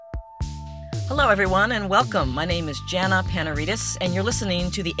Hello, everyone, and welcome. My name is Jana Panaritis, and you're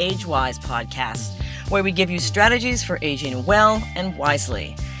listening to the AgeWise podcast, where we give you strategies for aging well and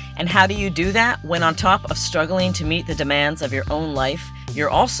wisely. And how do you do that when on top of struggling to meet the demands of your own life, you're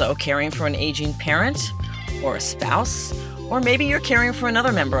also caring for an aging parent or a spouse, or maybe you're caring for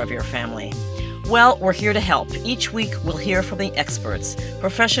another member of your family? Well, we're here to help. Each week, we'll hear from the experts,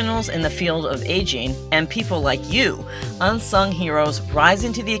 professionals in the field of aging, and people like you, unsung heroes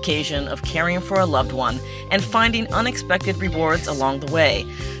rising to the occasion of caring for a loved one and finding unexpected rewards along the way.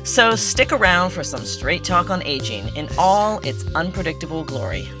 So stick around for some straight talk on aging in all its unpredictable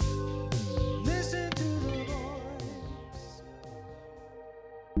glory.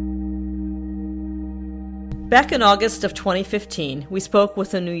 Back in August of 2015, we spoke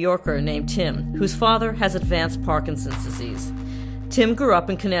with a New Yorker named Tim, whose father has advanced Parkinson's disease. Tim grew up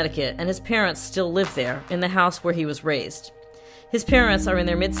in Connecticut, and his parents still live there, in the house where he was raised. His parents are in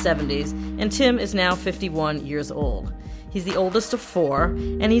their mid-70s, and Tim is now 51 years old. He's the oldest of four,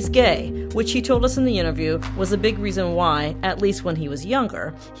 and he's gay, which he told us in the interview was a big reason why, at least when he was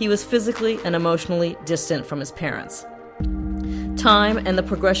younger, he was physically and emotionally distant from his parents. Time and the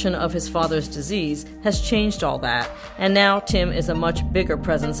progression of his father's disease has changed all that, and now Tim is a much bigger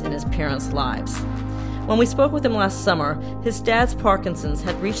presence in his parents' lives. When we spoke with him last summer, his dad's Parkinson's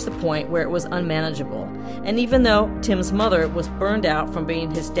had reached the point where it was unmanageable, and even though Tim's mother was burned out from being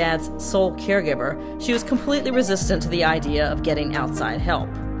his dad's sole caregiver, she was completely resistant to the idea of getting outside help.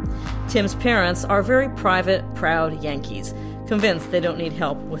 Tim's parents are very private, proud Yankees, convinced they don't need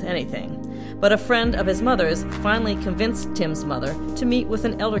help with anything. But a friend of his mother's finally convinced Tim's mother to meet with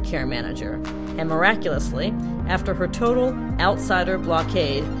an elder care manager. And miraculously, after her total outsider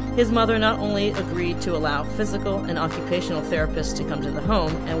blockade, his mother not only agreed to allow physical and occupational therapists to come to the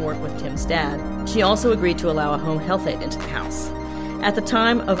home and work with Tim's dad, she also agreed to allow a home health aide into the house. At the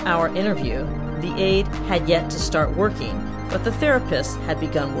time of our interview, the aide had yet to start working, but the therapist had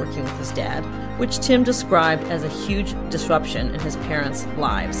begun working with his dad, which Tim described as a huge disruption in his parents'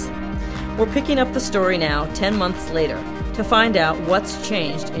 lives. We're picking up the story now, 10 months later, to find out what's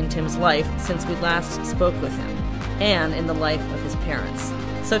changed in Tim's life since we last spoke with him, and in the life of his parents.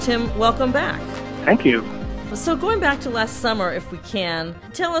 So Tim, welcome back. Thank you. So going back to last summer, if we can,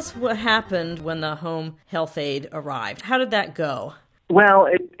 tell us what happened when the home health aide arrived. How did that go? Well,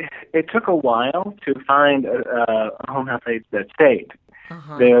 it took a while to find a home health aide that stayed.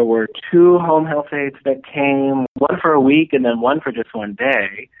 There were two home health aides that came, one for a week and then one for just one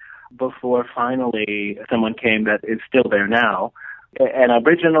day, before finally someone came that is still there now. And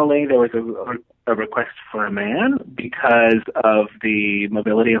originally there was a request for a man because of the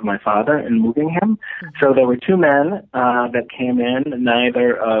mobility of my father in moving him. So there were two men that came in,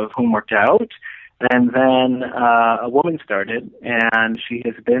 neither of whom worked out. And then a woman started, and she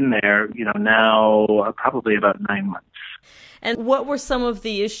has been there, now probably about 9 months. And what were some of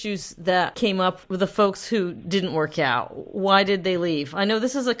the issues that came up with the folks who didn't work out? Why did they leave? I know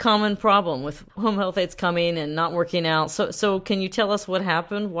this is a common problem with home health aides coming and not working out. So can you tell us what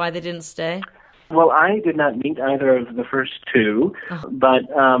happened, why they didn't stay? Well, I did not meet either of the first two, but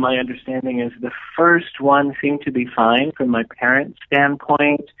my understanding is the first one seemed to be fine from my parents'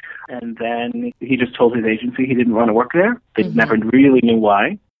 standpoint, and then he just told his agency he didn't want to work there. They never really knew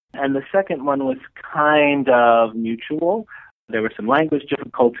why. And the second one was kind of mutual. There were some language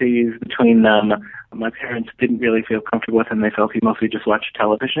difficulties between them. My parents didn't really feel comfortable with him. They felt he mostly just watched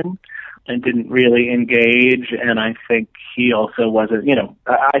television and didn't really engage. And I think he also wasn't,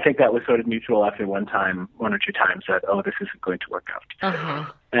 I think that was sort of mutual after one or two times that, this isn't going to work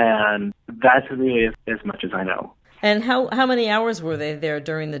out. And that's really as much as I know. And how many hours were they there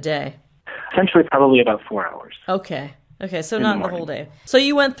during the day? Essentially probably about 4 hours. Okay, so not the whole day. So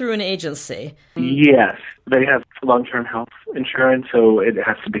you went through an agency. Yes, they have long-term health insurance, so it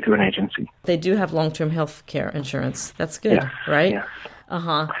has to be through an agency. They do have long-term health care insurance. That's good, right? Yes.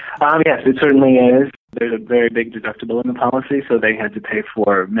 Yes, it certainly is. There's a very big deductible in the policy, so they had to pay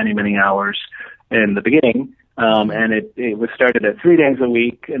for many, many hours in the beginning. And it was started at 3 days a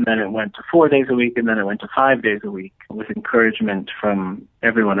week, and then it went to 4 days a week, and then it went to 5 days a week, with encouragement from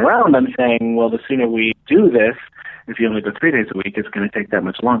everyone around them saying, well, the sooner we do this, if you only go 3 days a week, it's going to take that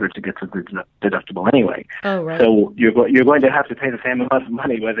much longer to get to the deductible anyway. Oh, right. So you're going to have to pay the same amount of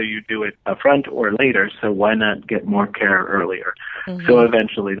money whether you do it up front or later, so why not get more care earlier? So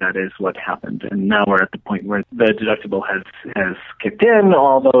eventually that is what happened, and now we're at the point where the deductible has kicked in,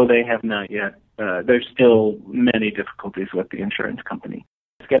 although they have not yet. There's still many difficulties with the insurance company.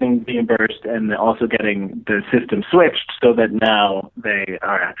 It's getting reimbursed and also getting the system switched so that now they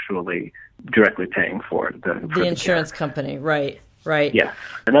are actually directly paying for the insurance company, right. Right. Yes.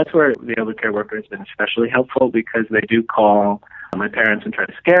 And that's where the elder care worker has been especially helpful, because they do call my parents and try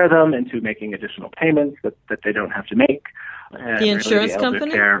to scare them into making additional payments that they don't have to make. And The insurance really,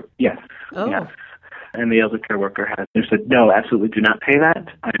 company? Yes. Oh. Yes. And the elder care worker has said, no, absolutely do not pay that.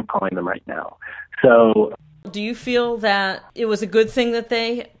 I'm calling them right now. So do you feel that it was a good thing that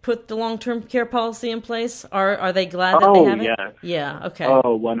they put the long-term care policy in place? Are they glad that they have it? Yes. Yeah, okay.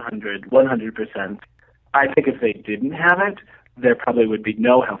 100%. I think if they didn't have it, there probably would be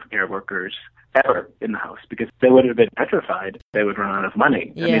no healthcare workers ever in the house, because they would have been petrified they would run out of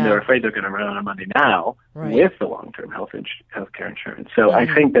money. Yeah. I mean, they're afraid they're going to run out of money now Right. with the long-term healthcare insurance. So I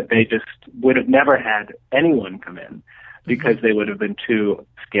think that they just would have never had anyone come in, because they would have been too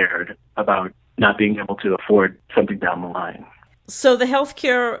scared about not being able to afford something down the line. So the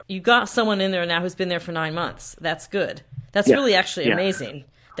healthcare, you got someone in there now who's been there for 9 months. That's good. That's Yes. really actually Yes. amazing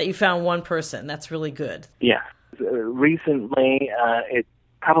that you found one person. That's really good. Yeah. Recently, it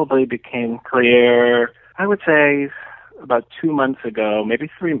probably became clear, I would say about 2 months ago, maybe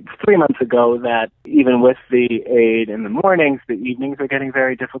three months ago, that even with the aid in the mornings, the evenings are getting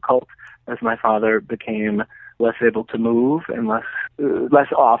very difficult, as my father became less able to move and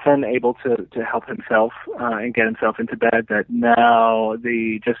less often able to help himself and get himself into bed. That now,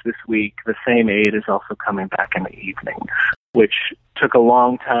 just this week, the same aid is also coming back in the evenings, which took a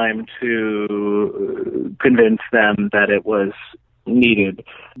long time to convince them that it was needed,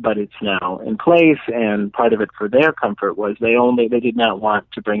 but it's now in place. And part of it for their comfort was they did not want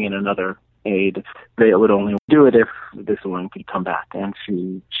to bring in another aid. They would only do it if this one could come back, and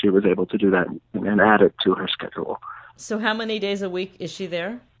she was able to do that and add it to her schedule. So how many days a week is she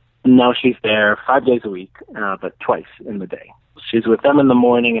there? No, she's there 5 days a week, but twice in the day. She's with them in the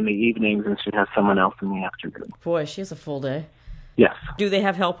morning and the evenings, and she has someone else in the afternoon. Boy, she has a full day. Yes. Do they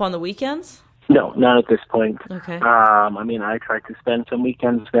have help on the weekends? No, not at this point. Okay. I mean, I tried to spend some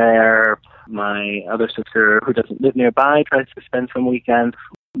weekends there. My other sister, who doesn't live nearby, tries to spend some weekends.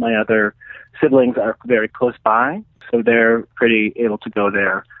 My other siblings are very close by, so they're pretty able to go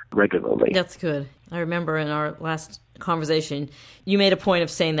there regularly. That's good. I remember in our last conversation, you made a point of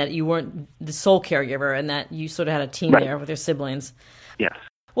saying that you weren't the sole caregiver and that you sort of had a team Right. there with your siblings. Yes.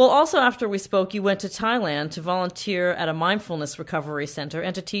 Well, also after we spoke, you went to Thailand to volunteer at a mindfulness recovery center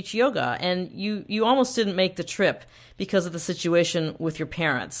and to teach yoga. And you almost didn't make the trip because of the situation with your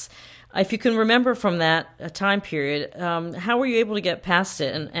parents. If you can remember from that time period, how were you able to get past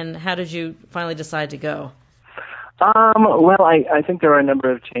it, and how did you finally decide to go? Well, I think there were a number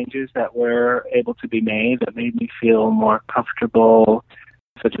of changes that were able to be made that made me feel more comfortable,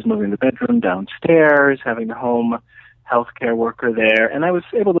 such as moving the bedroom downstairs, having the home healthcare worker there, and I was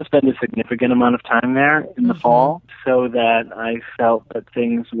able to spend a significant amount of time there in the fall, so that I felt that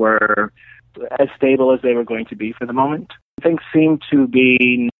things were as stable as they were going to be for the moment. Things seemed to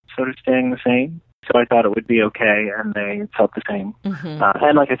be sort of staying the same, so I thought it would be okay, and they felt the same.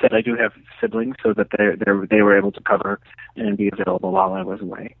 And like I said, I do have siblings, so that they were able to cover and be available while I was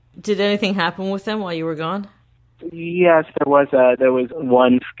away. Did anything happen with them while you were gone? Yes, there was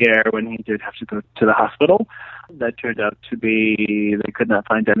one scare when he did have to go to the hospital. That turned out to be, they could not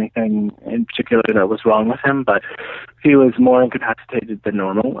find anything in particular that was wrong with him, but he was more incapacitated than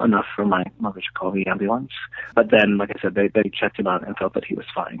normal, enough for my mother to call the ambulance. But then, like I said, they checked him out and felt that he was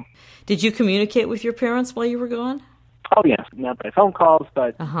fine. Did you communicate with your parents while you were gone? Oh, yes, not by phone calls,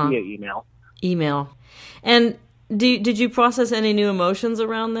 but via email. Email. And did you process any new emotions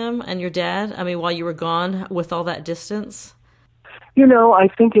around them and your dad? I mean, while you were gone with all that distance? You know, I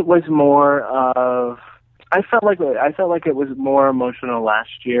think it was more of, I felt like it was more emotional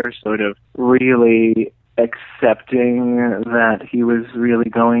last year, sort of really accepting that he was really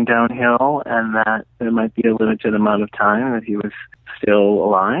going downhill and that there might be a limited amount of time that he was still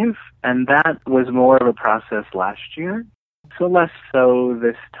alive. And that was more of a process last year, so less so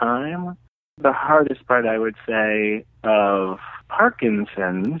this time. The hardest part, I would say, of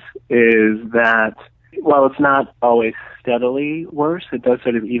Parkinson's is that while it's not always steadily worse, it does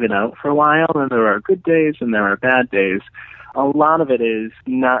sort of even out for a while, and there are good days and there are bad days. A lot of it is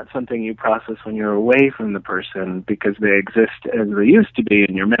not something you process when you're away from the person because they exist as they used to be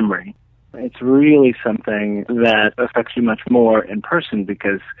in your memory. It's really something that affects you much more in person,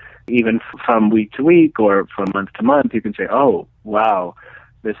 because even from week to week or from month to month, you can say, oh, wow,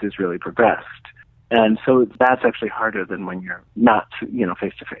 this has really progressed. And so that's actually harder than when you're not,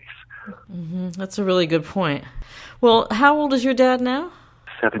 face to face. That's a really good point. Well, how old is your dad now?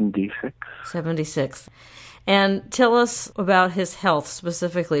 76. 76. And tell us about his health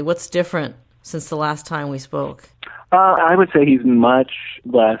specifically. What's different since the last time we spoke? I would say he's much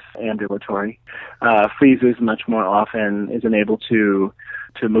less ambulatory, freezes much more often, isn't able to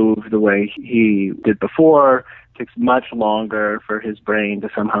move the way he did before, takes much longer for his brain to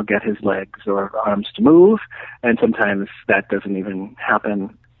somehow get his legs or arms to move, and sometimes that doesn't even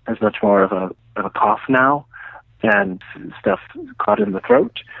happen. There's much more of a cough now and stuff caught in the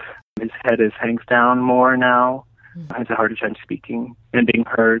throat. His head hangs down more now, has a harder time speaking and being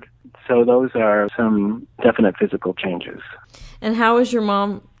heard. So those are some definite physical changes. And how is your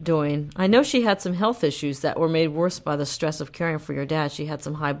mom doing? I know she had some health issues that were made worse by the stress of caring for your dad. She had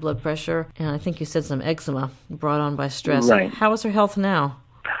some high blood pressure, and I think you said some eczema brought on by stress. Right. How is her health now?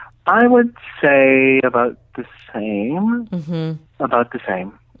 I would say about the same. Mm-hmm. About the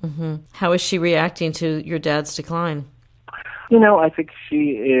same. Mm-hmm. How is she reacting to your dad's decline? I think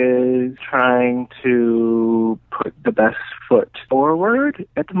she is trying to put the best foot forward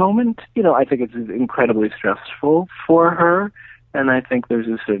at the moment. I think it's incredibly stressful for her, and I think there's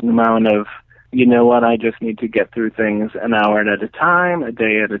a certain amount of, I just need to get through things an hour at a time, a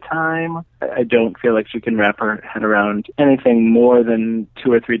day at a time. I don't feel like she can wrap her head around anything more than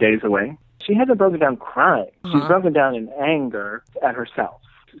 2 or 3 days away. She hasn't broken down crying. She's broken down in anger at herself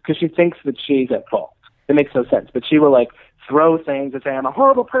because she thinks that she's at fault. It makes no sense, but she will throw things and say, I'm a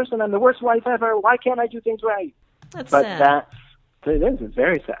horrible person, I'm the worst wife ever, why can't I do things right? That's sad. It's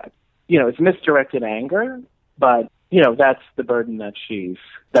very sad. It's misdirected anger, but, that's the burden that she's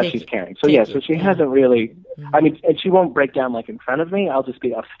carrying. So, so she hasn't really, and she won't break down in front of me. I'll just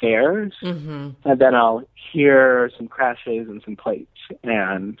be upstairs, and then I'll hear some crashes and some plates,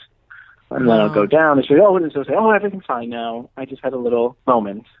 and then I'll go down, and she'll say, everything's fine now. I just had a little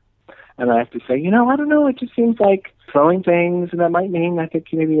moment. And I have to say, I don't know, it just seems like throwing things, and that might mean I think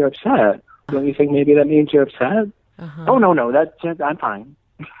maybe you're upset. Don't you think maybe that means you're upset? Uh-huh. Oh, no, I'm fine.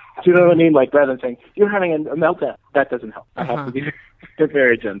 Do you know what I mean? Rather than saying, you're having a meltdown, that doesn't help. I have to be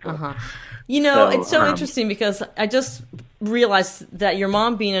very gentle. Uh-huh. It's so interesting because I just realized that your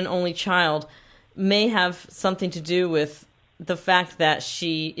mom being an only child may have something to do with the fact that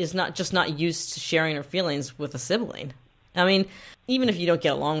she is not used to sharing her feelings with a sibling. I mean, even if you don't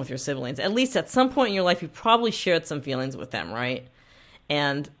get along with your siblings, at least at some point in your life, you probably shared some feelings with them, right?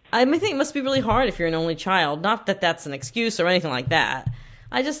 And I think it must be really hard if you're an only child. Not that that's an excuse or anything like that.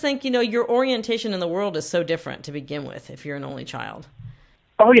 I just think, your orientation in the world is so different to begin with if you're an only child.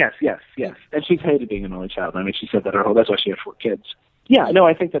 Oh, yes. And she's hated being an only child. She said that that's why she had 4 kids. Yeah, no,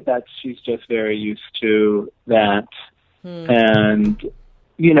 I think that she's just very used to that. And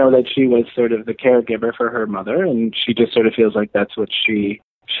that she was sort of the caregiver for her mother, and she just sort of feels like that's what she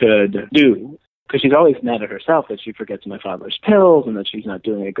should do. Because she's always mad at herself that she forgets my father's pills and that she's not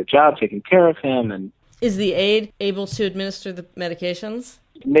doing a good job taking care of him. And is the aide able to administer the medications?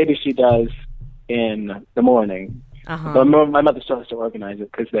 Maybe she does in the morning. Uh-huh. But my mother still has to organize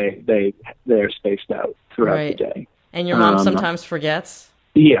it because they're spaced out throughout the day. And your mom sometimes forgets?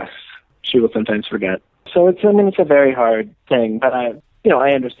 Yes, she will sometimes forget. So it's a very hard thing, but I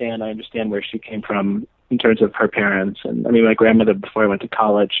understand where she came from in terms of her parents. And my grandmother, before I went to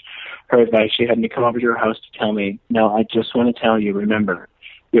college, her advice, she had me come over to her house to tell me, no, I just want to tell you, remember,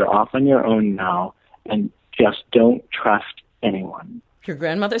 you're off on your own now, and just don't trust anyone. Your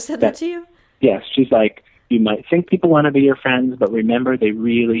grandmother said that to you? Yes. She's like, you might think people want to be your friends, but remember, they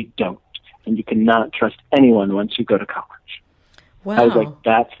really don't. And you cannot trust anyone once you go to college. Wow. I was like,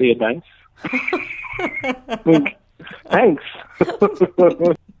 that's the advice? Thanks.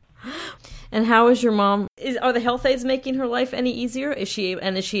 And how is your mom? Are the health aides making her life any easier? Is she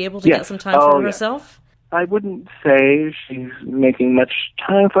able to get some time for herself? I wouldn't say she's making much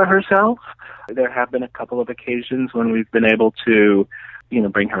time for herself. There have been a couple of occasions when we've been able to,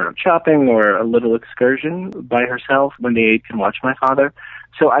 bring her out shopping or a little excursion by herself when the aide can watch my father.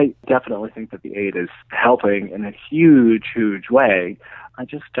 So I definitely think that the aide is helping in a huge, huge way. I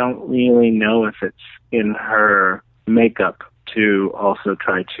just don't really know if it's in her makeup to also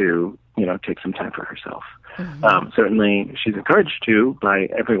try to, take some time for herself. Mm-hmm. Certainly she's encouraged to by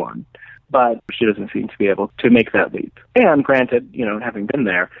everyone, but she doesn't seem to be able to make that leap. And granted, having been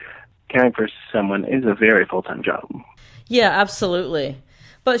there, caring for someone is a very full-time job. Yeah, absolutely.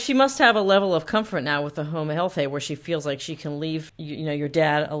 But she must have a level of comfort now with the home health aide where she feels like she can leave, your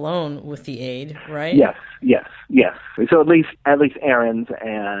dad alone with the aide, right? Yes. So at least errands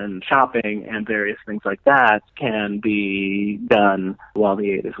and shopping and various things like that can be done while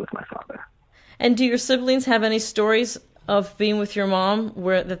the aide is with my father. And do your siblings have any stories of being with your mom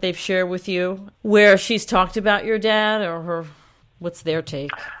that they've shared with you where she's talked about your dad or what's their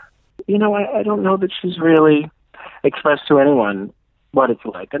take? I don't know that she's really expressed to anyone what it's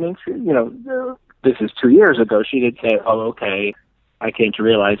like. this is 2 years ago, she did say, oh, okay, I came to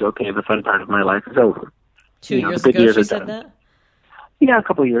realize, okay, the fun part of my life is over. 2 years ago she said that? Yeah, a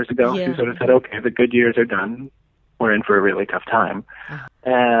couple of years ago. Yeah. She sort of said, okay, the good years are done. We're in for a really tough time.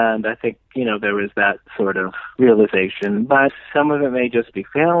 And I think, there was that sort of realization. But some of it may just be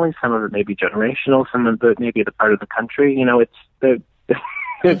family, some of it may be generational, some of it may be the part of the country.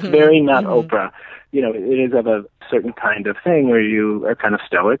 It's very not Oprah. It is of a certain kind of thing where you are kind of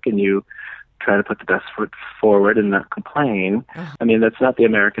stoic and you try to put the best foot forward and not complain. I mean, that's not the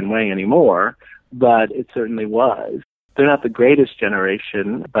American way anymore, but it certainly was. They're not the greatest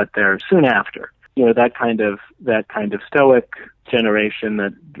generation, but they're soon after. That kind of stoic generation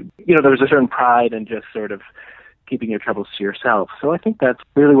that, there was a certain pride in just sort of keeping your troubles to yourself. So I think that's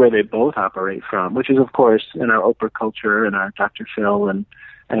really where they both operate from, which is, of course, in our Oprah culture and our Dr. Phil and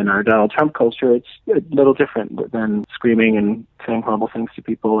our Donald Trump culture, it's a little different than screaming and saying horrible things to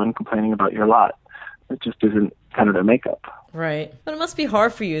people and complaining about your lot. It just isn't kind of their makeup. Right. But it must be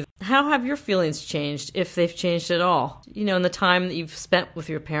hard for you. How have your feelings changed, if they've changed at all, in the time that you've spent with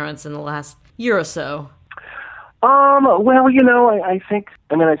your parents in the last year or so? Well, I think,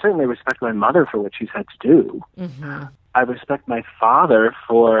 I certainly respect my mother for what she's had to do. Mm-hmm. I respect my father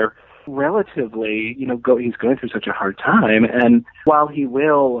for relatively, he's going through such a hard time. And while he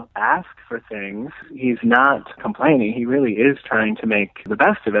will ask for things, he's not complaining. He really is trying to make the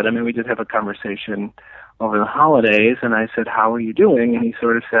best of it. We did have a conversation over the holidays, and I said, how are you doing? And he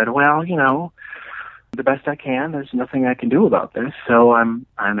sort of said, well, the best I can. There's nothing I can do about this, so I'm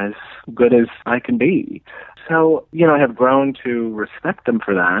as good as I can be. So, I have grown to respect them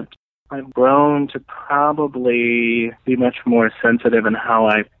for that. I've grown to probably be much more sensitive in how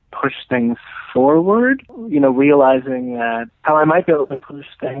I push things forward, realizing that how I might be able to push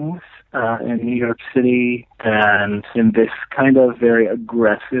things in New York City and in this kind of very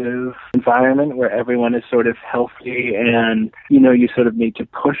aggressive environment where everyone is sort of healthy and, you sort of need to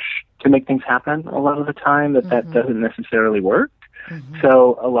push to make things happen a lot of the time, that doesn't necessarily work. Mm-hmm.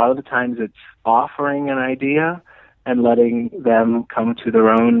 So a lot of the times it's offering an idea and letting them come to their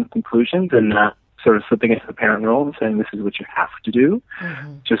own conclusions and not sort of slipping into the parent role and saying, this is what you have to do.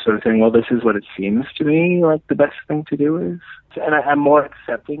 Mm-hmm. Just sort of saying, well, this is what it seems to me like the best thing to do is. And I'm more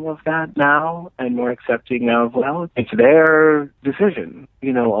accepting of that now and more accepting of, well, it's their decision,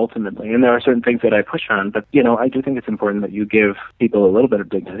 ultimately. And there are certain things that I push on, but, I do think it's important that you give people a little bit of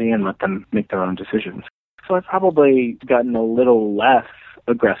dignity and let them make their own decisions. So I've probably gotten a little less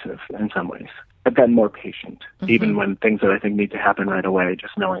aggressive in some ways. I've gotten more patient, even when things that I think need to happen right away,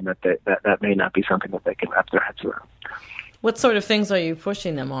 just knowing that that may not be something that they can wrap their heads around. What sort of things are you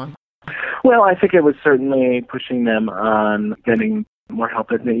pushing them on? Well, I think it was certainly pushing them on getting more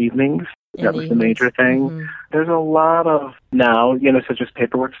help in the evenings. That was the major thing. Mm-hmm. There's a lot of now, such as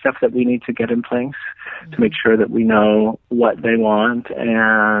paperwork stuff that we need to get in place to make sure that we know what they want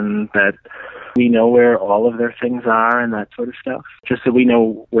and that we know where all of their things are and that sort of stuff. Just so we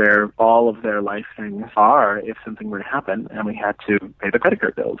know where all of their life things are if something were to happen and we had to pay the credit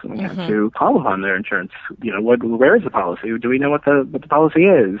card bills and we had to call upon their insurance. Where is the policy? Do we know what the policy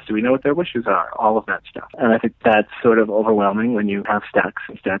is? Do we know what their wishes are? All of that stuff. And I think that's sort of overwhelming when you have stacks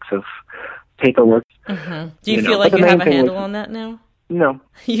and stacks of paperwork. Mm-hmm. Do you feel like you have a handle on that now? No.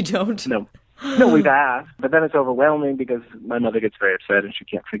 You don't? No, we've asked, but then it's overwhelming because my mother gets very upset and she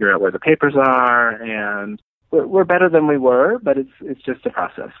can't figure out where the papers are, and we're better than we were, but it's just a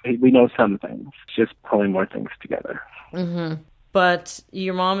process. We know some things. It's just pulling more things together. Mm-hmm. But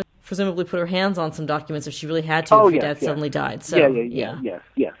your mom presumably put her hands on some documents if she really had to if your dad suddenly died. So, yes.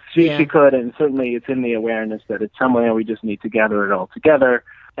 She could, and certainly it's in the awareness that it's somewhere we just need to gather it all together.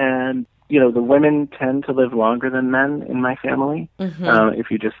 And, the women tend to live longer than men in my family. Mm-hmm.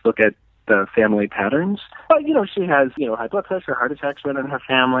 If you just look at the family patterns. But, she has, high blood pressure, heart attacks run in her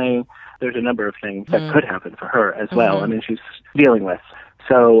family. There's a number of things that could happen for her as well. She's dealing with.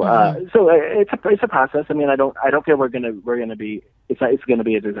 So, so it's a process. I don't feel we're gonna be. It's gonna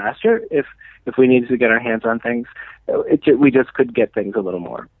be a disaster if we need to get our hands on things. We just could get things a little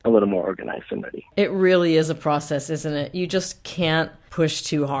more organized and ready. It really is a process, isn't it? You just can't push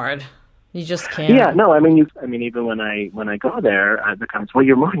too hard. You just can't. Yeah, no. Even when I go there, the comments, well,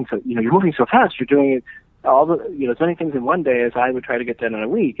 you're moving so fast. You're doing it all as many things in one day as I would try to get done in a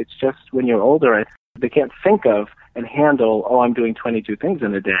week. It's just when you're older, they can't think of and handle. Oh, I'm doing 22 things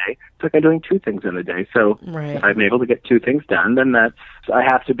in a day. It's like I'm doing 2 things in a day. So if I'm able to get 2 things done, then I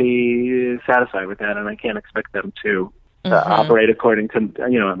have to be satisfied with that, and I can't expect them to operate according to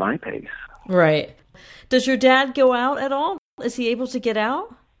at my pace. Right. Does your dad go out at all? Is he able to get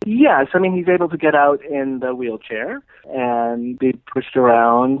out? Yes, I mean, he's able to get out in the wheelchair and be pushed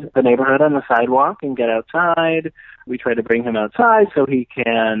around the neighborhood on the sidewalk and get outside. We try to bring him outside so he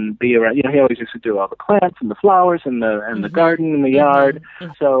can be around. He always used to do all the plants and the flowers and the garden and the yard.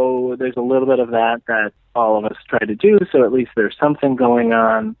 So there's a little bit of that all of us try to do, so at least there's something going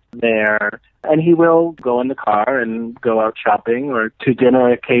on there. And he will go in the car and go out shopping or to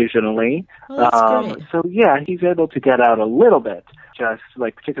dinner occasionally. Oh, that's great. So, yeah, he's able to get out a little bit. Just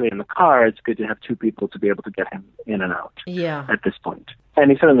like particularly in the car, it's good to have two people to be able to get him in and out at this point. And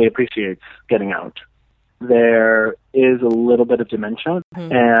he certainly appreciates getting out. There is a little bit of dementia,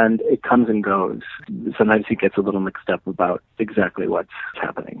 and it comes and goes. Sometimes he gets a little mixed up about exactly what's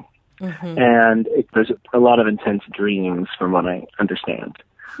happening. And there's a lot of intense dreams, from what I understand.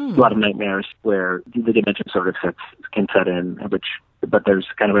 A lot of nightmares where the dementia sort of can set in, but there's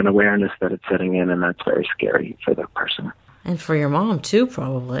kind of an awareness that it's setting in, and that's very scary for the person. And for your mom, too,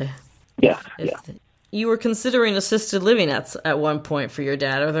 probably. Yeah. You were considering assisted living at one point for your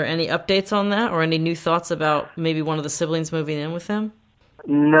dad. Are there any updates on that or any new thoughts about maybe one of the siblings moving in with him?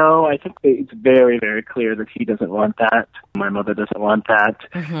 No, I think it's very, very clear that he doesn't want that. My mother doesn't want that.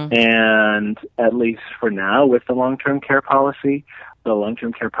 And at least for now, with the long-term care policy, the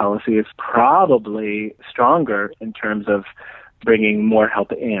long-term care policy is probably stronger in terms of bringing more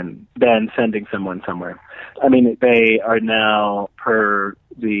help in than sending someone somewhere. I mean, they are now, per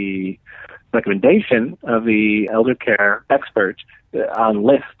the recommendation of the elder care expert, on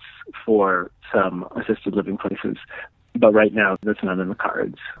lists for some assisted living places. But right now, that's not in the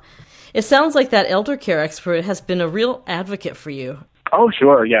cards. It sounds like that elder care expert has been a real advocate for you. Oh,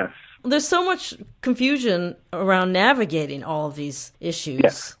 sure, yes. There's so much confusion around navigating all of these issues.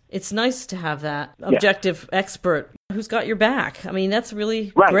 Yes. It's nice to have that objective expert who's got your back. I mean, that's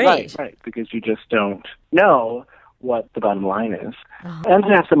really great. Right, because you just don't know what the bottom line is. And to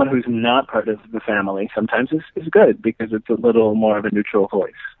have someone who's not part of the family sometimes is good because it's a little more of a neutral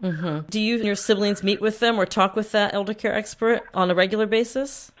voice. Do you and your siblings meet with them or talk with that elder care expert on a regular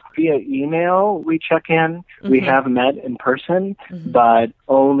basis? Via email, we check in. We have met in person, but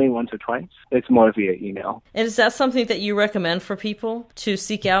only once or twice. It's more via email. And is that something that you recommend for people to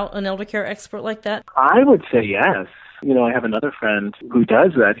seek out an elder care expert like that? I would say yes. I have another friend who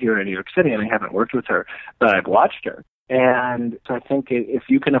does that here in New York City, and I haven't worked with her, but I've watched her. And so I think if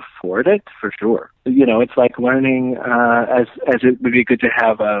you can afford it, for sure. It's like learning, as it would be good to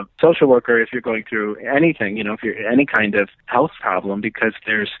have a social worker if you're going through anything, if you're any kind of health problem, because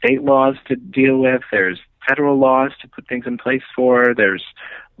there's state laws to deal with, there's federal laws to put things in place for, there's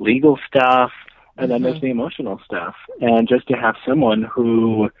legal stuff, and then there's the emotional stuff. And just to have someone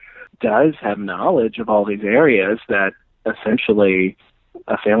who does have knowledge of all these areas that essentially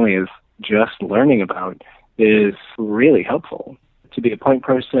a family is just learning about is really helpful. To be a point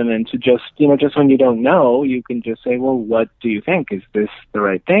person and to just when you don't know, you can just say, well, what do you think? Is this the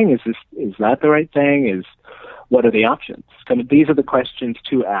right thing? Is that the right thing? What are the options? These are the questions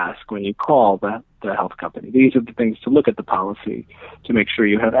to ask when you call the health company. These are the things to look at the policy to make sure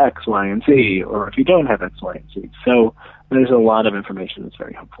you have X, Y, and Z, or if you don't have X, Y, and Z. So there's a lot of information that's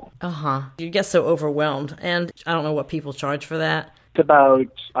very helpful. You get so overwhelmed, and I don't know what people charge for that. It's about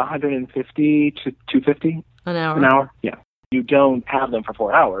 $150 to $250 an hour. An hour, yeah. You don't have them for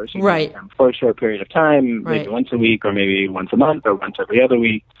 4 hours. You have them for a short period of time, maybe once a week or maybe once a month or once every other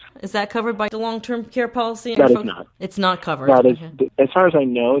week. Is that covered by the long-term care policy? That is not. It's not covered. That is, as far as I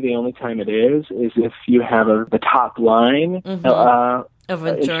know, the only time it is if you have the top line of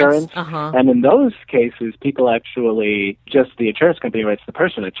insurance. And in those cases, people actually, just the insurance company writes the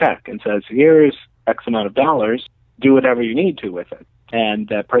person a check and says, here's X amount of dollars, do whatever you need to with it. And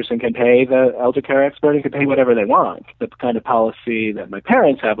that person can pay the elder care expert and can pay whatever they want. The kind of policy that my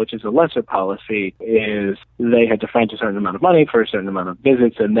parents have, which is a lesser policy, is they had to find a certain amount of money for a certain amount of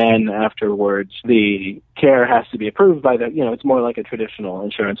visits, and then afterwards the care has to be approved by it's more like a traditional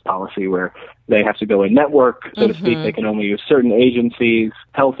insurance policy where they have to go in network, so to speak. They can only use certain agencies,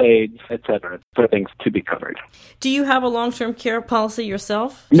 health aides, etc., for things to be covered. Do you have a long-term care policy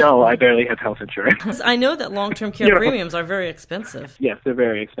yourself? No, I barely have health insurance. I know that long-term care premiums are very expensive. Yes, they're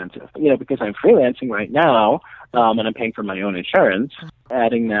very expensive. Because I'm freelancing right now, and I'm paying for my own insurance,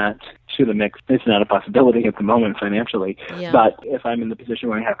 adding that to the mix is not a possibility at the moment financially. Yeah. But if I'm in the position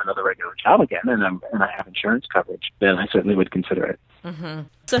where I have another regular job again and I have insurance coverage, then I certainly would consider it.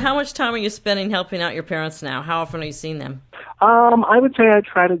 So how much time are you spending helping out your parents now? How often are you seeing them? I would say I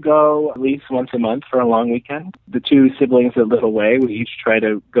try to go at least once a month for a long weekend. The two siblings that live away, we each try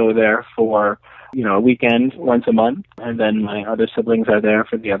to go there for a weekend once a month, and then my other siblings are there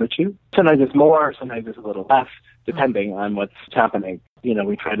for the other two. Sometimes it's more, sometimes it's a little less, depending on what's happening.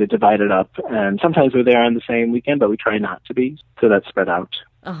 We try to divide it up, and sometimes we're there on the same weekend, but we try not to be, so that's spread out.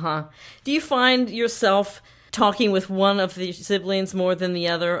 Uh-huh. Do you find yourself talking with one of the siblings more than the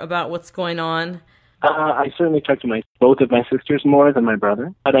other about what's going on? I certainly talk to both of my sisters more than my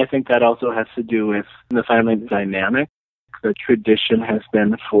brother, but I think that also has to do with the family dynamic. The tradition has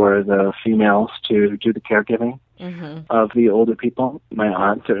been for the females to do the caregiving of the older people. My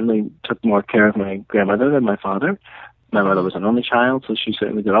aunt certainly took more care of my grandmother than my father. My mother was an only child, so she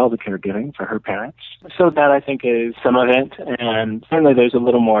certainly did all the caregiving for her parents. So that, I think, is some of it. And certainly there's a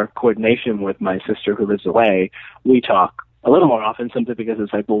little more coordination with my sister who lives away. We talk a little more often, simply because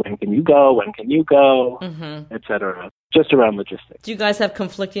it's like, well, when can you go? When can you go? Et cetera. Just around logistics. Do you guys have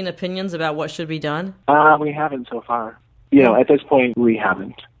conflicting opinions about what should be done? We haven't so far. At this point, we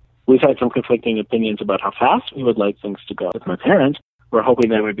haven't. We've had some conflicting opinions about how fast we would like things to go with my parents. We're hoping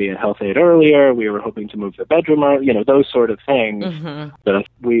there would be a health aid earlier. We were hoping to move the bedroom, those sort of things. But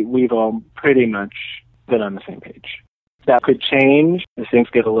we've all pretty much been on the same page. That could change as things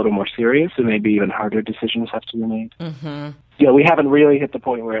get a little more serious, and maybe even harder decisions have to be made. We haven't really hit the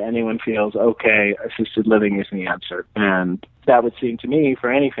point where anyone feels, okay, assisted living is the answer. And that would seem to me,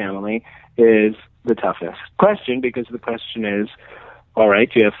 for any family, is the toughest question, because the question is, all right,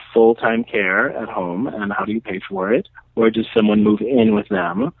 do you have full-time care at home, and how do you pay for it? Or does someone move in with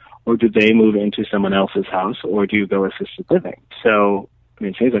them? Or do they move into someone else's house? Or do you go assisted living? So,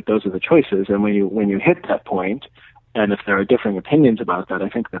 it seems like those are the choices. And when you hit that point, and if there are differing opinions about that, I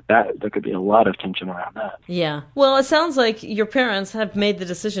think that there could be a lot of tension around that. Yeah. Well, it sounds like your parents have made the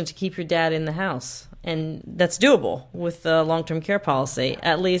decision to keep your dad in the house. And that's doable with the long-term care policy,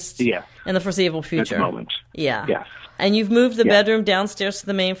 at least in the foreseeable future. At the moment. Yeah. Yes. And you've moved the bedroom downstairs to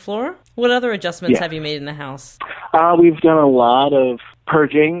the main floor? What other adjustments have you made in the house? We've done a lot of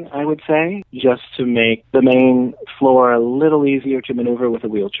purging, I would say, just to make the main floor a little easier to maneuver with a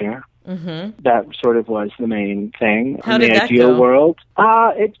wheelchair. That sort of was the main thing. How in did the that ideal go? world,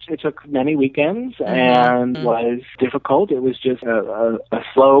 it took many weekends and was difficult. It was just a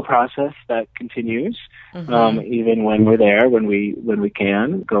slow process that continues, even when we're there, when we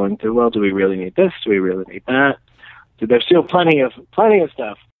can, going through, well, do we really need this? Do we really need that? There's still plenty of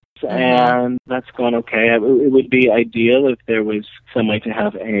stuff. And that's going okay. It would be ideal if there was some way to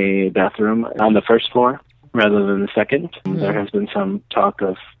have a bathroom on the first floor rather than the second. There has been some talk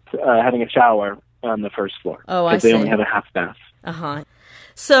of having a shower on the first floor. Oh, I see. Because they only have a half bath.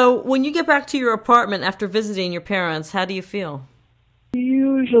 So when you get back to your apartment after visiting your parents, how do you feel?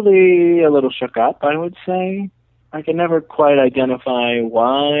 Usually a little shook up, I would say. I can never quite identify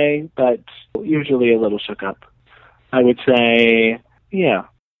why, but usually a little shook up. I would say, yeah.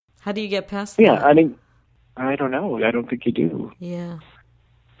 How do you get past that? Yeah, I don't know. I don't think you do. Yeah.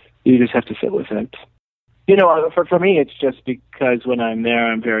 You just have to sit with it. For me, it's just because when I'm there,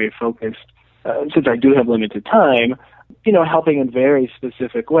 I'm very focused. Since I do have limited time, helping in very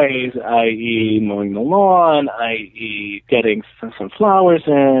specific ways, i.e. mowing the lawn, i.e. getting some flowers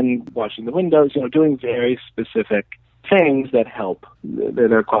in, washing the windows, doing very specific things that help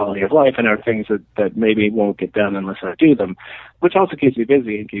their quality of life and are things that maybe won't get done unless I do them, which also keeps me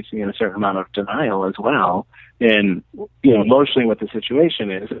busy and keeps me in a certain amount of denial as well in, emotionally what the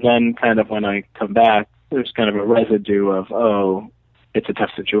situation is. And then kind of when I come back, there's kind of a residue of, oh, it's a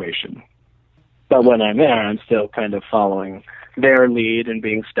tough situation. But when I'm there, I'm still kind of following their lead and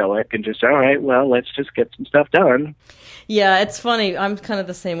being stoic and just, all right, well, let's just get some stuff done. Yeah, it's funny. I'm kind of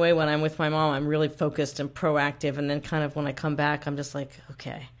the same way when I'm with my mom. I'm really focused and proactive. And then kind of when I come back, I'm just like,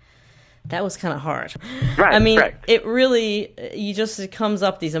 okay, that was kind of hard. Right, It really, it comes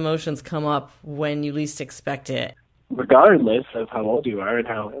up, these emotions come up when you least expect it. Regardless of how old you are and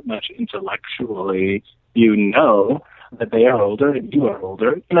how much intellectually you know that they are older and you are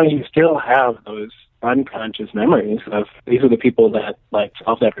older, you still have those unconscious memories of these are the people that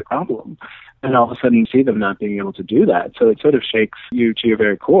solved every problem, and all of a sudden see them not being able to do that. So it sort of shakes you to your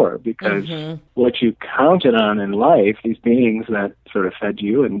very core, because what you counted on in life, these beings that sort of fed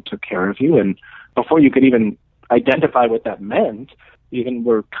you and took care of you, and before you could even identify what that meant, even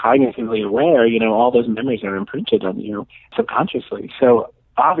were cognitively aware, all those memories are imprinted on you subconsciously. So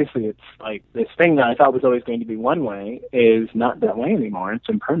obviously it's like this thing that I thought was always going to be one way is not that way anymore. It's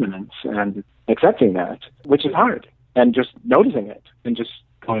impermanence, and accepting that, which is hard, and just noticing it and just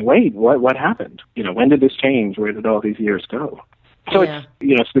going, wait, what happened? When did this change? Where did all these years go? So it's,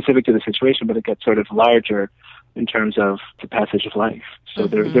 specific to the situation, but it gets sort of larger in terms of the passage of life. So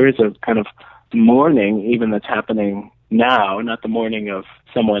there is a kind of mourning even that's happening now, not the mourning of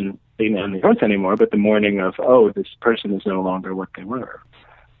someone being on the earth anymore, but the mourning of, oh, this person is no longer what they were.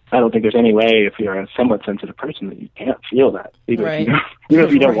 I don't think there's any way, if you're a somewhat sensitive person, that you can't feel that, even right.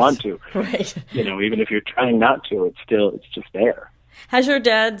 if you don't want to. Right. Even if you're trying not to, it's just there. Has your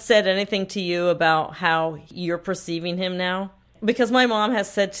dad said anything to you about how you're perceiving him now? Because my mom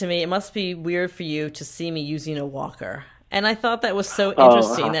has said to me, it must be weird for you to see me using a walker. And I thought that was so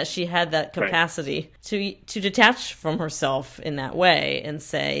interesting that she had that capacity to detach from herself in that way and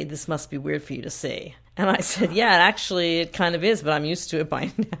say, this must be weird for you to see. And I said, yeah, actually, it kind of is, but I'm used to it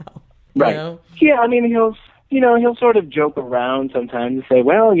by now. Right. You know? Yeah, I mean, he'll sort of joke around sometimes and say,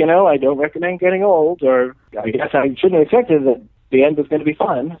 well, I don't recommend getting old, or I guess I shouldn't have expected that the end was going to be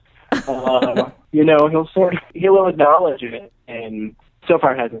fun. He'll acknowledge it, and so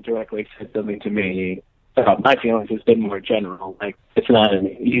far hasn't directly said something to me about my feelings. It's been more general, like it's not an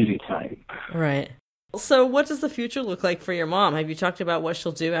easy time. Right. So what does the future look like for your mom? Have you talked about what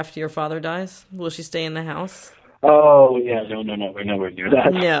she'll do after your father dies? Will she stay in the house? Oh, yeah, no, we're nowhere near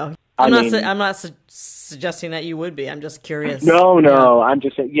that. No. I'm not suggesting that you would be. I'm just curious. No, yeah. I'm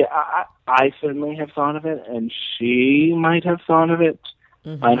just saying, I certainly have thought of it, and she might have thought of it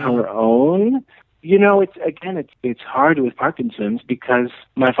on her own. It's hard with Parkinson's because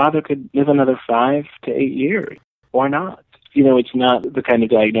my father could live another 5 to 8 years or not. It's not the kind of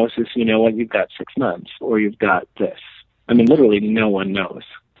diagnosis, you've got 6 months or you've got this. I mean, literally no one knows.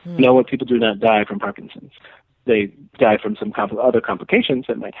 No, people do not die from Parkinson's. They die from some other complications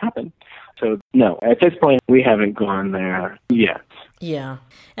that might happen. So, no, at this point, we haven't gone there yet. Yeah.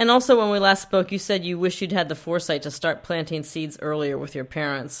 And also, when we last spoke, you said you wish you'd had the foresight to start planting seeds earlier with your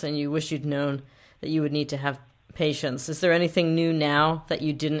parents, and you wish you'd known that you would need to have patience. Is there anything new now that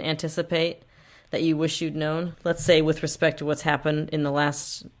you didn't anticipate that you wish you'd known? Let's say with respect to what's happened in the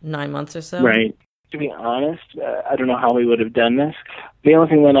last 9 months or so? Right. To be honest, I don't know how we would have done this. The only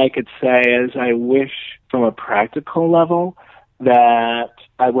thing that I could say is I wish from a practical level that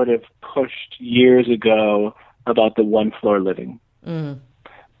I would have pushed years ago about the one-floor living.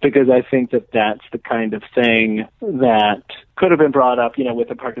 Because I think that that's the kind of thing that could have been brought up, with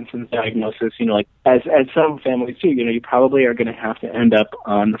the Parkinson's diagnosis, like as some families do, you probably are going to have to end up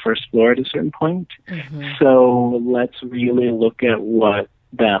on the first floor at a certain point. So let's really look at what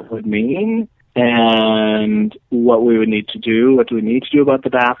that would mean and what we would need to do. What do we need to do about the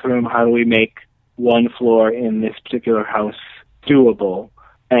bathroom? How do we make one floor in this particular house doable?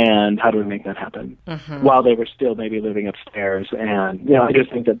 And how do we make that happen while they were still maybe living upstairs? And, I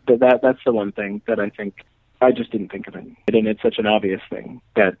just think that's the one thing that I think I just didn't think of it. And it's such an obvious thing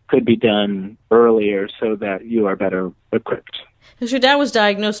that could be done earlier so that you are better equipped. Because your dad was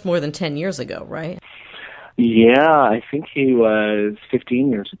diagnosed more than 10 years ago, right? Yeah, I think he was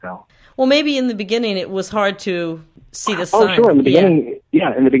 15 years ago. Well, maybe in the beginning it was hard to see the sign. Oh, sure. In the beginning,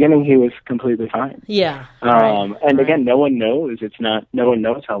 in the beginning he was completely fine. Yeah. Again, no one knows. No one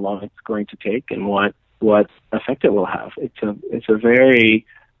knows how long it's going to take and what effect it will have. It's a very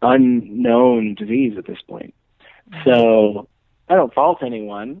unknown disease at this point. So I don't fault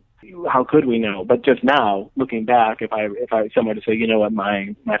anyone. How could we know? But just now, looking back, if I someone to say,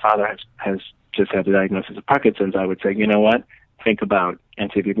 my father has just had the diagnosis of Parkinson's, I would say, think about and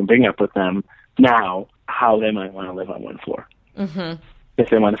see if you can bring up with them now how they might want to live on one floor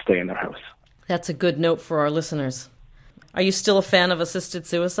if they want to stay in their house. That's a good note for our listeners. Are you still a fan of assisted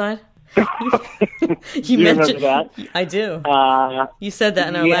suicide? You mentioned that? I do. You said that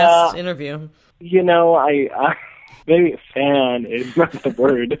in our last interview. I maybe a fan is not the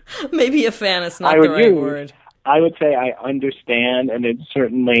word. Maybe a fan is not the right word. I would say I understand, and it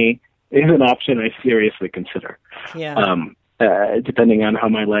certainly is an option I seriously consider. Yeah. Depending on how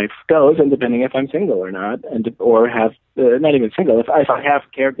my life goes, and depending if I'm single or not, or have not even single. If I have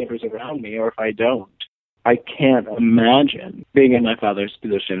caregivers around me, or if I don't, I can't imagine being in my father's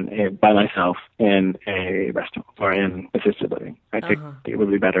position by myself in a restaurant or in assisted living. I think it would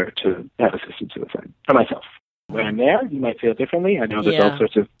be better to have assisted suicide for myself. When I'm there, you might feel differently. I know there's all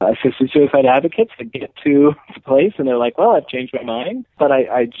sorts of assisted suicide advocates that get to the place and they're like, well, I've changed my mind. But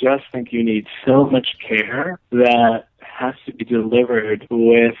I just think you need so much care that has to be delivered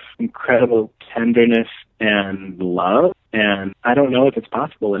with incredible tenderness and love. And I don't know if it's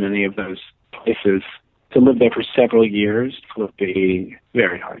possible in any of those places. To live there for several years would be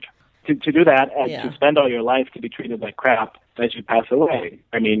very hard. To do that and to spend all your life to be treated like crap as you pass away.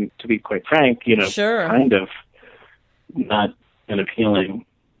 I mean, to be quite frank, kind of not an appealing...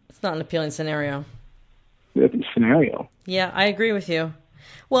 It's not an appealing scenario. Yeah, I agree with you.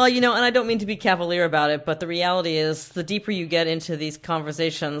 Well, and I don't mean to be cavalier about it, but the reality is the deeper you get into these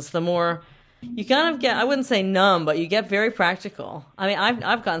conversations, the more You kind of get, I wouldn't say numb, but you get very practical. I mean,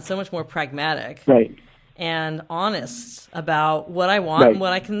 I've gotten so much more pragmatic. Right. And honest about what I want and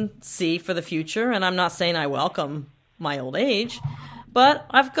what I can see for the future. And I'm not saying I welcome my old age, but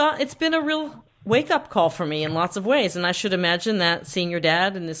it's been a real wake-up call for me in lots of ways. And I should imagine that seeing your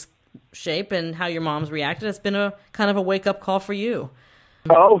dad in this shape and how your mom's reacted has been a kind of a wake-up call for you.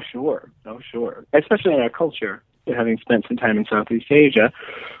 Oh, sure. Especially in our culture, having spent some time in Southeast Asia,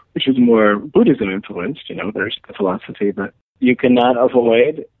 which is more Buddhism influenced. There's the philosophy that you cannot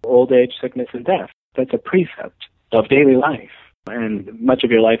avoid old age, sickness, and death. That's a precept of daily life. And much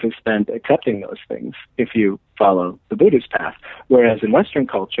of your life is spent accepting those things if you follow the Buddhist path. Whereas in Western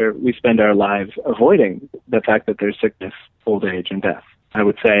culture, we spend our lives avoiding the fact that there's sickness, old age, and death. I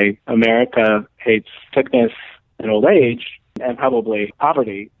would say America hates sickness and old age, and probably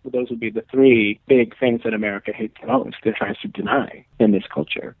poverty. Those would be the three big things that America hates the most. It tries to deny in this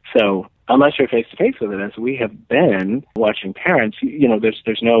culture. So unless you're face-to-face with it, as we have been watching parents,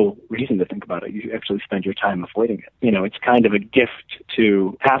 there's no reason to think about it. You actually spend your time avoiding it. It's kind of a gift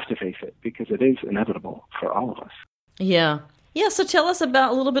to have to face it because it is inevitable for all of us. Yeah. Yeah, so tell us a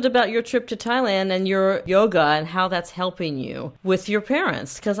little bit about your trip to Thailand and your yoga and how that's helping you with your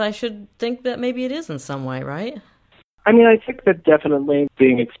parents, because I should think that maybe it is in some way, right? I mean, I think that definitely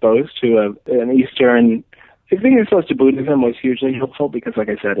being exposed to being exposed to Buddhism was hugely helpful because, like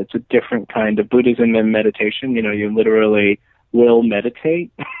I said, it's a different kind of Buddhism than meditation. You literally will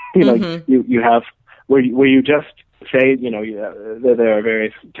meditate. You have where you just say, there are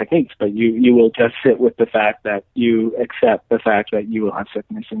various techniques, but you will just sit with the fact that you accept the fact that you will have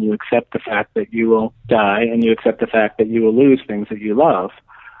sickness, and you accept the fact that you will die, and you accept the fact that you will lose things that you love.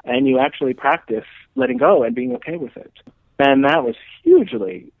 And you actually practice letting go and being okay with it. And that was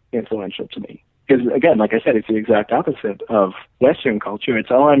hugely influential to me. Because, again, like I said, it's the exact opposite of Western culture. It's,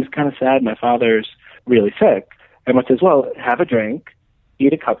 I'm kind of sad my father's really sick. Everyone says, well, have a drink,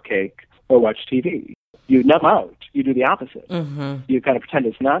 eat a cupcake, or watch TV. You numb out. You do the opposite. Mm-hmm. You kind of pretend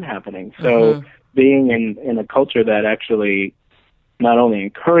it's not happening. So being in a culture that actually not only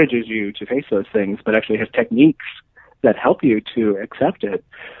encourages you to face those things, but actually has techniques that help you to accept it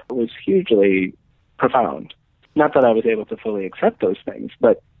was hugely profound. Not that I was able to fully accept those things,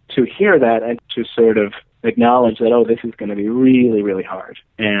 but to hear that and to sort of acknowledge that, this is going to be really, really hard,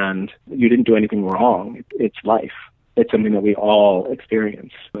 and you didn't do anything wrong. It's life. It's something that we all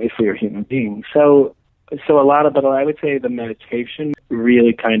experience if we are human beings. So a lot of it, I would say the meditation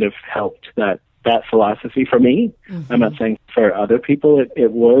really kind of helped that philosophy for me. Mm-hmm. I'm not saying for other people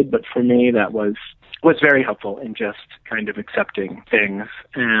it would, but for me that was very helpful in just kind of accepting things.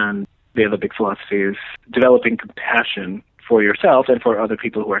 And the other big philosophy is developing compassion for yourself and for other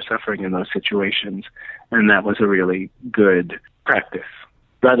people who are suffering in those situations. And that was a really good practice.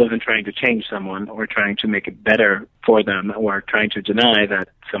 Rather than trying to change someone or trying to make it better for them or trying to deny that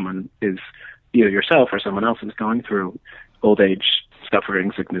someone is, either yourself or someone else is going through old age,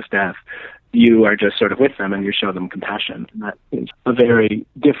 suffering, sickness, death, you are just sort of with them and you show them compassion. And that is a very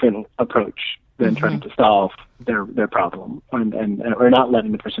different approach than trying to solve their problem or not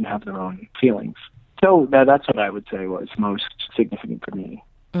letting the person have their own feelings. So that's what I would say was most significant for me.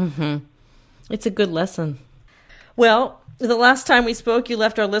 Mm-hmm. It's a good lesson. Well, the last time we spoke, you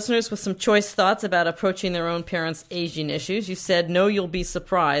left our listeners with some choice thoughts about approaching their own parents' aging issues. You said, no, you'll be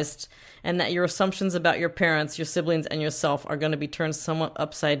surprised, and that your assumptions about your parents, your siblings, and yourself are going to be turned somewhat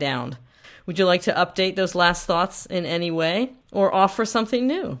upside down. Would you like to update those last thoughts in any way or offer something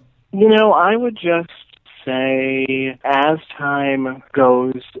new? I would just say as time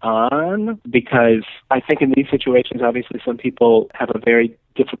goes on, because I think in these situations, obviously some people have a very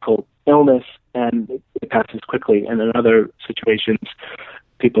difficult illness and it passes quickly, and in other situations,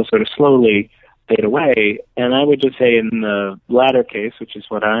 people sort of slowly fade away. And I would just say in the latter case, which is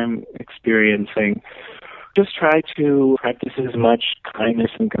what I'm experiencing, just try to practice as much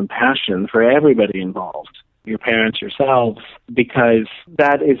kindness and compassion for everybody involved. Your parents, yourselves, because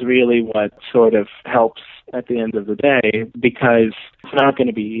that is really what sort of helps at the end of the day, because it's not going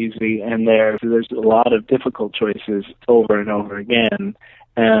to be easy, and there's a lot of difficult choices over and over again.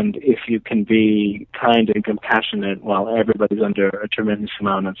 And if you can be kind and compassionate while everybody's under a tremendous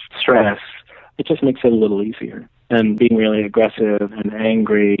amount of stress, it just makes it a little easier. And being really aggressive and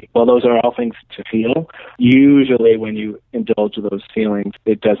angry, well, those are all things to feel. Usually when you indulge those feelings,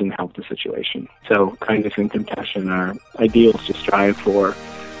 it doesn't help the situation. So kindness and compassion are ideals to strive for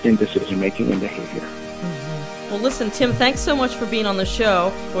in decision-making and behavior. Well, listen, Tim, thanks so much for being on the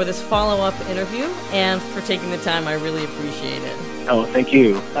show for this follow-up interview and for taking the time. I really appreciate it. Oh, thank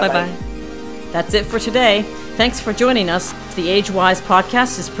you. Bye-bye. That's it for today. Thanks for joining us. The Age-Wise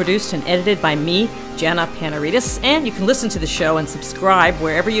podcast is produced and edited by me, Jana Panaritis, and you can listen to the show and subscribe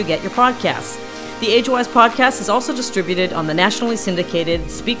wherever you get your podcasts. The Age-Wise podcast is also distributed on the nationally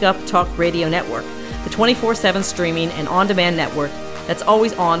syndicated Speak Up Talk Radio Network, the 24/7 streaming and on-demand network that's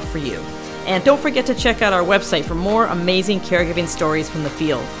always on for you. And don't forget to check out our website for more amazing caregiving stories from the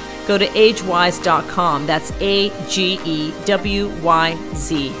field. Go to agewise.com, that's AGEWYZ,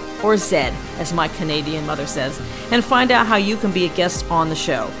 or Z, as my Canadian mother says, and find out how you can be a guest on the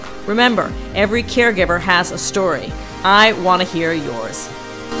show. Remember, every caregiver has a story. I want to hear yours.